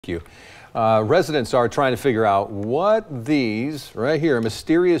You. Residents are trying to figure out what these, right here,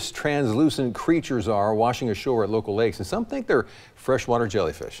 mysterious translucent creatures are washing ashore at local lakes, and some think they're freshwater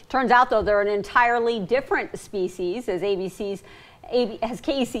jellyfish. Turns out, though, they're an entirely different species, as KCI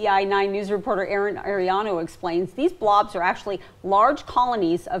 9 News reporter Aaron Ariano explains. These blobs are actually large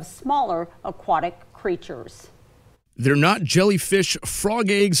colonies of smaller aquatic creatures. They're not jellyfish, frog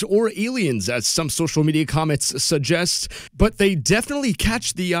eggs, or aliens, as some social media comments suggest, but they definitely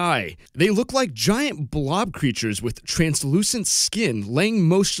catch the eye. They look like giant blob creatures with translucent skin laying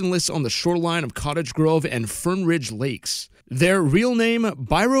motionless on the shoreline of Cottage Grove and Fern Ridge lakes. Their real name,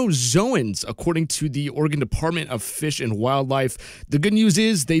 bryozoans, according to the Oregon Department of Fish and Wildlife. The good news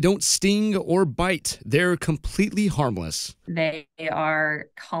is they don't sting or bite. They're completely harmless. They are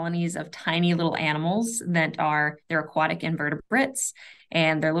colonies of tiny little animals they're aquatic invertebrates,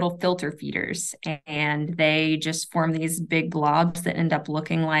 and they're little filter feeders, and they just form these big blobs that end up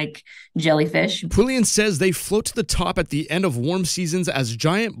looking like jellyfish. Quillian says they float to the top at the end of warm seasons as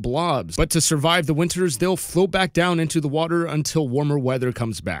giant blobs, but to survive the winters, they'll float back down into the water until warmer weather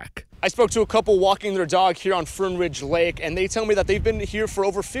comes back. I spoke to a couple walking their dog here on Fern Ridge Lake, and they tell me that they've been here for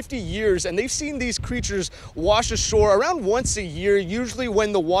over 50 years, and they've seen these creatures wash ashore around once a year, usually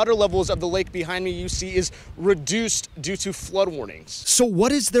when the water levels of the lake behind me you see is reduced due to flood warnings. So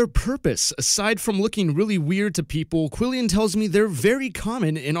what is their purpose? Aside from looking really weird to people, Quillian tells me they're very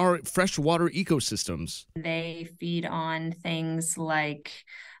common in our freshwater ecosystems. They feed on things like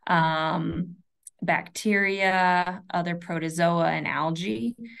bacteria, other protozoa, and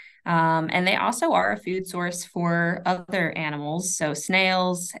algae. And they also are a food source for other animals, so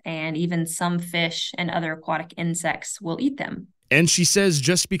snails and even some fish and other aquatic insects will eat them. And she says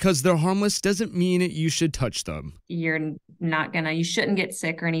just because they're harmless doesn't mean you should touch them. You shouldn't get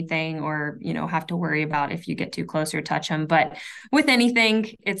sick or anything, or, have to worry about if you get too close or touch them. But with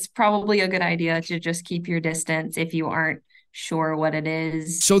anything, it's probably a good idea to just keep your distance if you aren't sure what it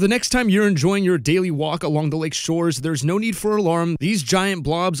is. So the next time you're enjoying your daily walk along the lake shores, there's no need for alarm. These giant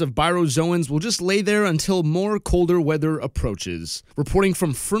blobs of bryozoans will just lay there until more colder weather approaches. Reporting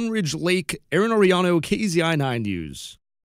from Fern Ridge Lake, Aaron Ariano, KCI 9 News.